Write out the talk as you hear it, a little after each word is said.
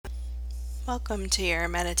Welcome to your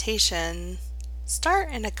meditation. Start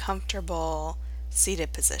in a comfortable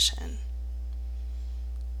seated position.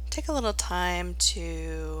 Take a little time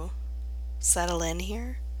to settle in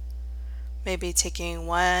here. Maybe taking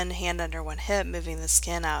one hand under one hip, moving the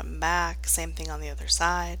skin out and back. Same thing on the other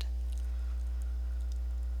side.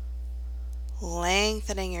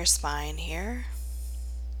 Lengthening your spine here.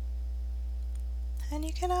 And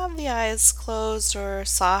you can have the eyes closed or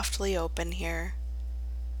softly open here.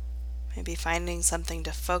 Maybe finding something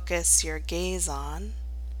to focus your gaze on.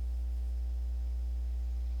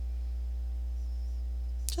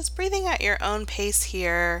 Just breathing at your own pace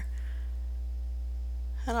here,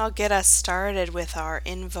 and I'll get us started with our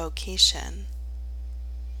invocation.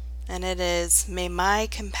 And it is, may my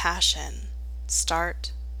compassion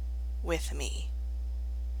start with me.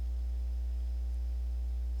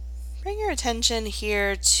 Bring your attention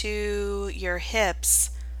here to your hips,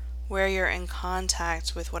 where you're in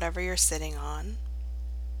contact with whatever you're sitting on.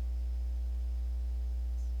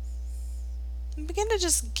 And begin to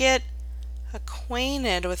just get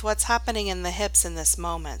acquainted with what's happening in the hips in this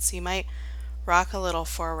moment. So you might rock a little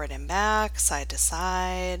forward and back, side to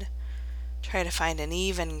side. Try to find an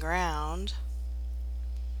even ground.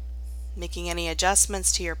 Making any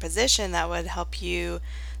adjustments to your position that would help you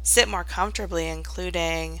sit more comfortably,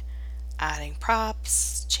 including adding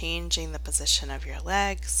props, changing the position of your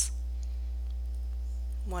legs,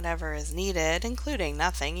 whatever is needed, including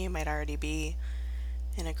nothing. You might already be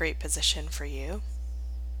in a great position for you.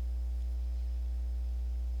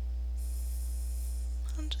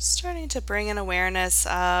 I'm just starting to bring an awareness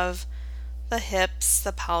of the hips,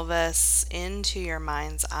 the pelvis into your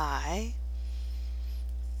mind's eye.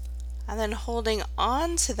 And then holding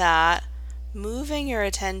on to that, moving your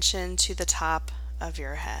attention to the top of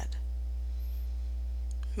your head.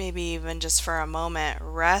 Maybe even just for a moment,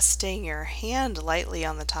 resting your hand lightly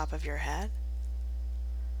on the top of your head.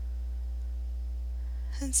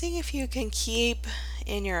 And seeing if you can keep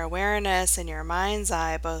in your awareness, in your mind's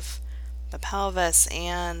eye, both the pelvis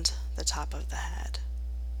and the top of the head.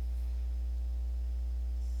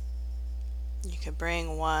 You could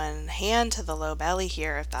bring one hand to the low belly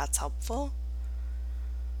here if that's helpful.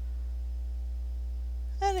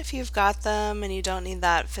 And if you've got them and you don't need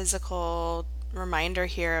that physical reminder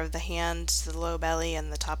here of the hand to the low belly and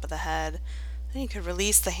the top of the head, then you could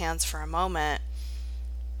release the hands for a moment.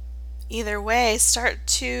 Either way, start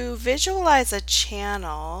to visualize a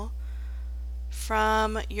channel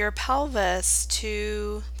from your pelvis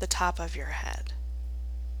to the top of your head.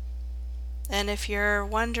 And if you're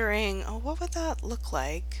wondering, oh, what would that look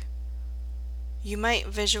like? You might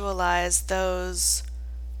visualize those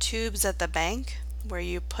tubes at the bank where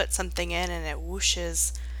you put something in and it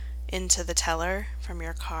whooshes into the teller from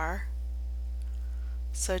your car.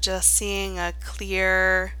 So just seeing a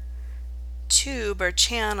clear tube or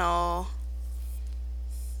channel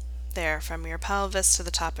there from your pelvis to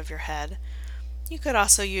the top of your head. You could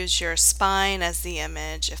also use your spine as the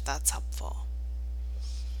image if that's helpful.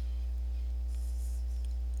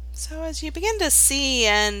 So as you begin to see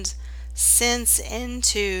and sense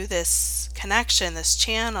into this connection, this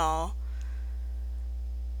channel,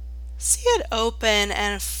 see it open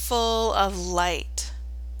and full of light,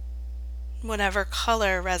 whatever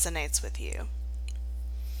color resonates with you.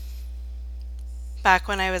 Back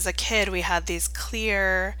when I was a kid, we had these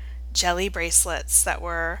clear jelly bracelets that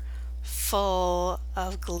were full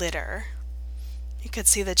of glitter. You could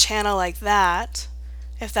see the channel like that,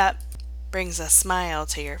 if that brings a smile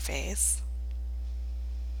to your face.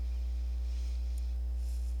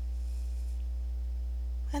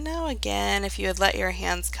 And now again, if you would let your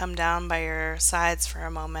hands come down by your sides for a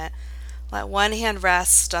moment, let one hand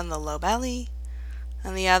rest on the low belly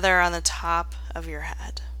and the other on the top of your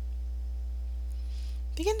head.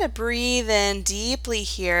 Begin to breathe in deeply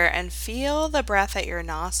here and feel the breath at your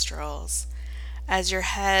nostrils as your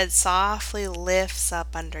head softly lifts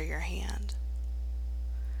up under your hand.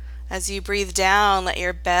 As you breathe down, let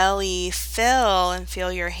your belly fill and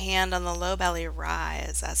feel your hand on the low belly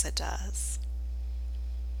rise as it does.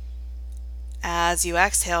 As you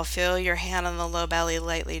exhale, feel your hand on the low belly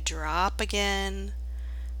lightly drop again,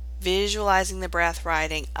 visualizing the breath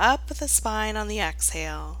riding up the spine on the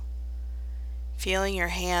exhale, feeling your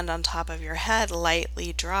hand on top of your head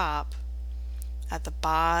lightly drop at the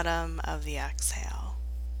bottom of the exhale.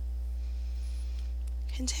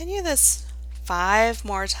 Continue this 5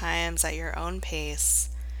 more times at your own pace,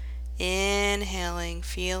 inhaling,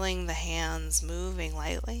 feeling the hands moving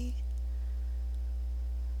lightly.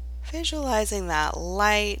 Visualizing that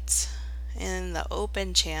light in the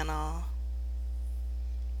open channel,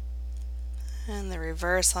 and the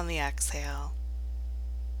reverse on the exhale.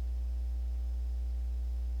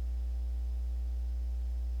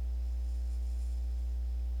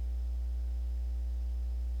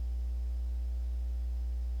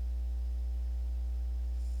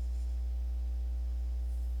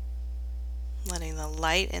 letting the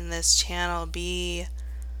light in this channel be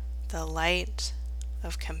the light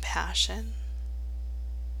of compassion.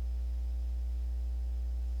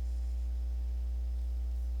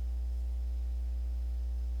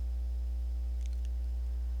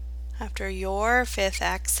 After your fifth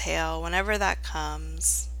exhale, whenever that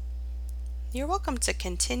comes, you're welcome to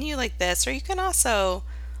continue like this, or you can also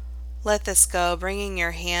let this go, bringing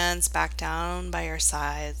your hands back down by your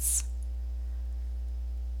sides.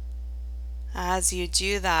 As you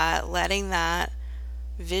do that, letting that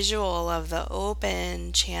visual of the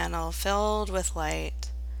open channel filled with light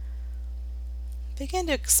begin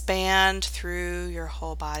to expand through your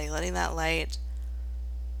whole body, letting that light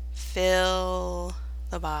fill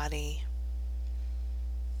the body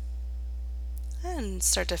and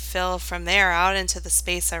start to fill from there out into the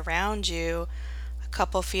space around you, a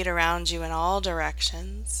couple feet around you in all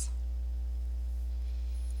directions.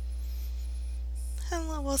 And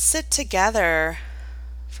we'll sit together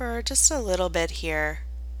for just a little bit here,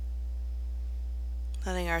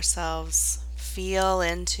 letting ourselves feel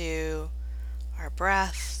into our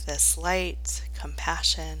breath, this light,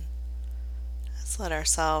 compassion. Let's let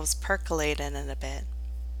ourselves percolate in it a bit.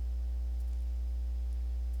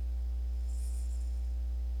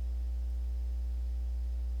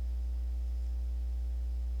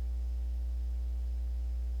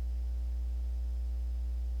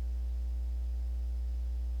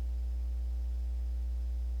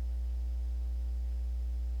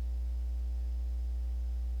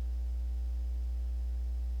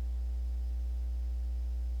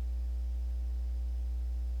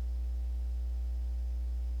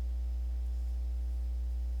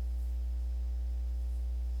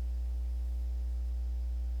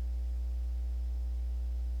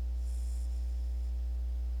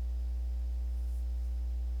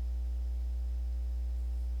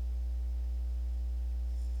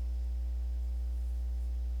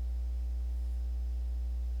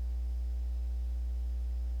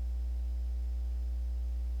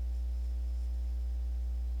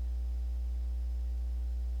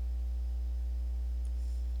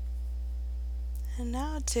 And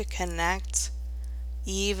now to connect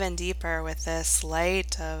even deeper with this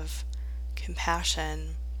light of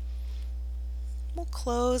compassion, we'll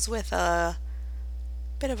close with a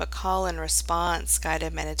bit of a call and response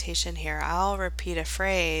guided meditation here. I'll repeat a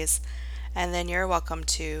phrase and then you're welcome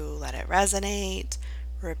to let it resonate,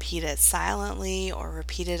 repeat it silently, or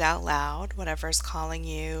repeat it out loud, whatever's calling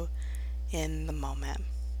you in the moment.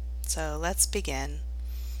 So let's begin.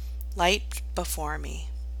 Light before me.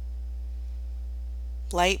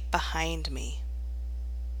 Light behind me.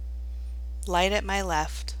 Light at my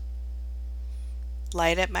left.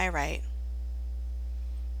 Light at my right.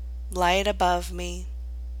 Light above me.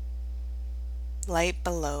 Light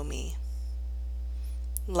below me.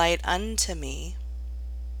 Light unto me.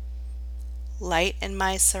 Light in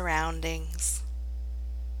my surroundings.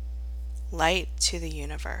 Light to the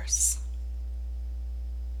universe.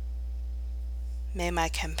 May my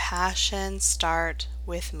compassion start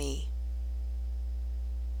with me.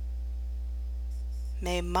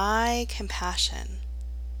 May my compassion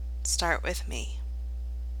start with me.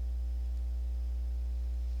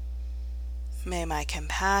 May my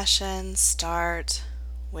compassion start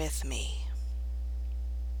with me.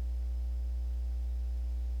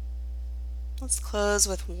 Let's close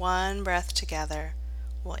with one breath together.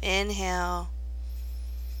 We'll inhale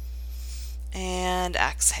and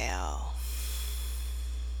exhale.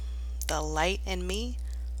 The light in me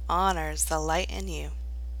honors the light in you.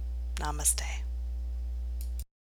 Namaste.